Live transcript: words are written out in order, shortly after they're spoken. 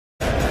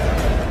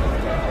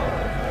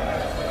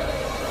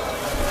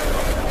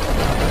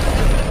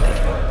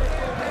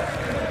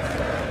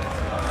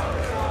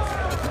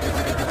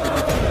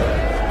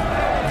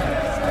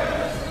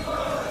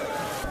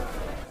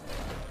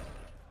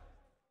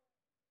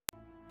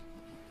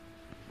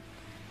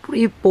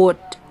report,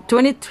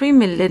 £23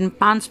 million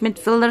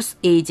midfielder's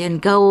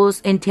agent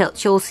goes and tells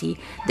Chelsea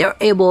they're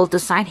able to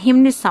sign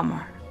him this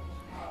summer.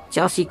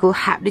 Chelsea could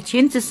have the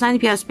chance to sign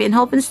PSV and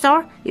open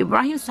star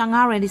Ibrahim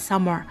Sangare this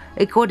summer,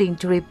 according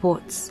to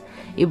reports.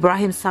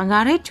 Ibrahim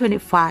Sangare,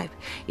 25,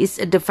 is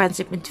a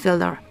defensive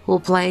midfielder who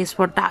plays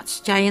for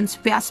Dutch giants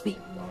PSV.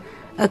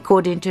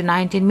 According to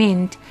 19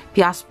 Mint,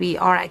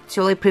 PSV are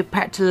actually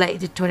prepared to let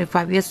the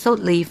 25-year-old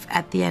leave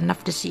at the end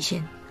of the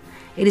season.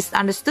 It is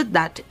understood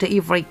that the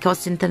Ivory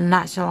Coast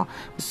international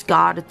was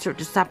guarded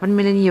 €37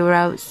 million,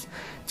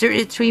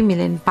 £33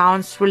 million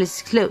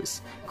release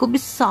clause could be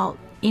sold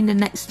in the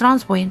next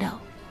transfer window.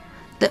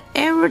 The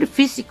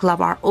Eredivisie club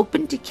are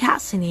open to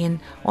cashing in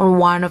on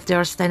one of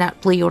their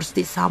standout players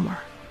this summer.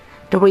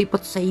 The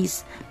report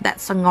says that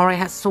Sangare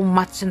has so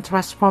much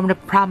interest from the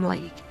Premier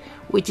League,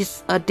 which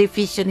is a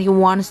division he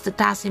wants to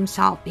test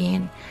himself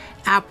in.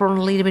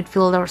 Apparently, the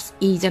midfielder's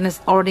agent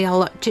has already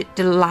alerted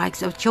the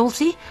likes of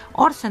Chelsea,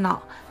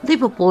 Arsenal,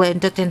 Liverpool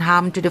and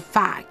Tottenham to the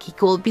fact he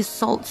could be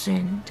sold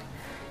soon.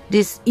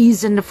 This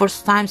isn't the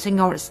first time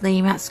Sangare's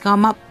name has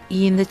come up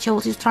in the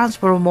Chelsea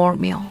transfer rumor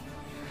mill.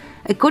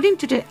 According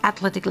to The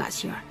Athletic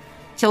last year,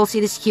 Chelsea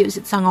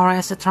discussed Sangare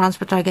as a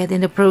transfer target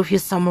in the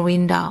previous summer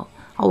window.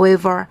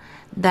 However,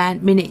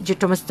 then manager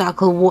Thomas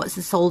Tuchel was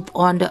sold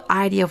on the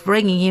idea of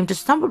bringing him to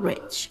Stamford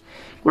Bridge.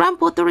 Graham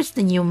Potter is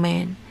the new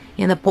man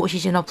in the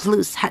position of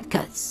loose head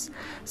coach.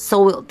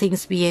 So will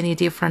things be any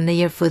different a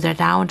year further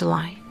down the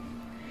line?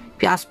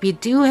 PSV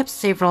do have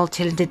several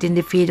talented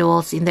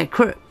individuals in their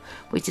group,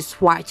 which is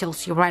why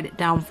Chelsea write it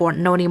down for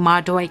Noni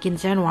Madueke in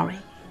January.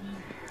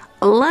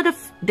 A lot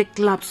of the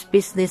club's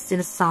business in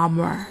the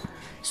summer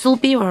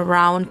should be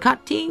around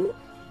cutting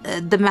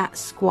the match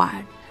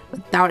squad,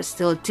 but there are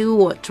still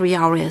 2 or 3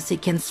 areas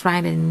it can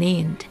strengthen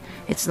in.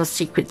 It's no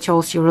secret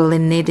Chelsea really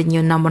need a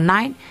new number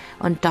 9.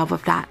 On top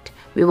of that,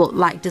 we would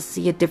like to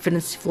see a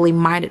defensively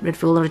minded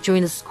midfielder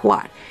join the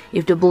squad.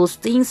 If the Blues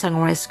think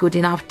Sangare is good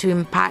enough to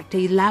impact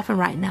the 11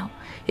 right now,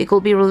 it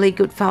could be really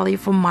good value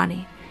for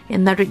money.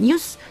 In other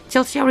news,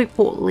 Chelsea are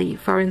reportedly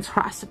very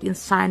interested in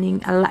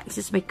signing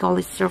Alexis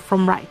McAllister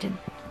from Brighton.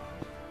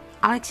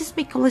 Alexis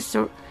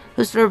McAllister,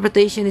 whose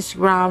reputation has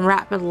grown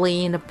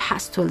rapidly in the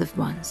past 12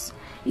 months,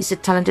 is a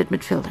talented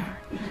midfielder.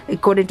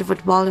 According to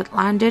Football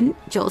London,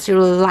 Chelsea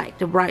really like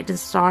the Brighton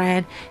star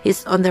and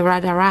is on the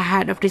radar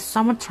ahead of this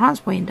summer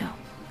transfer window.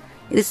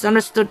 It is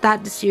understood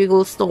that the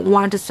Seagulls don't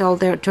want to sell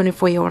their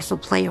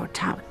 24-year-old player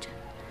talent.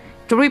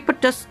 The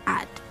report does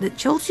add that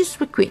Chelsea's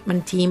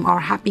recruitment team are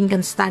having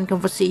constant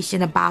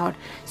conversation about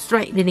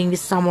strengthening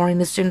this summer in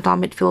the central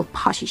midfield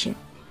position.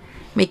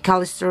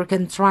 McAllister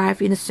can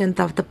thrive in the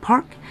center of the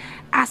park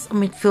as a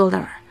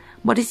midfielder,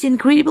 but his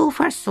incredible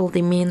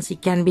versatility means he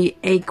can be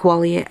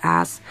equally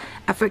as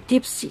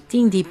effective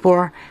sitting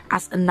deeper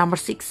as a number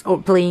 6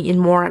 or playing in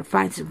more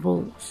advanced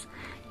roles.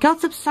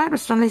 Cal's upside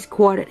recently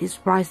quoted his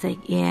price tag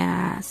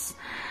as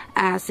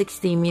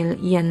 £60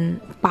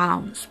 million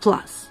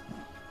plus.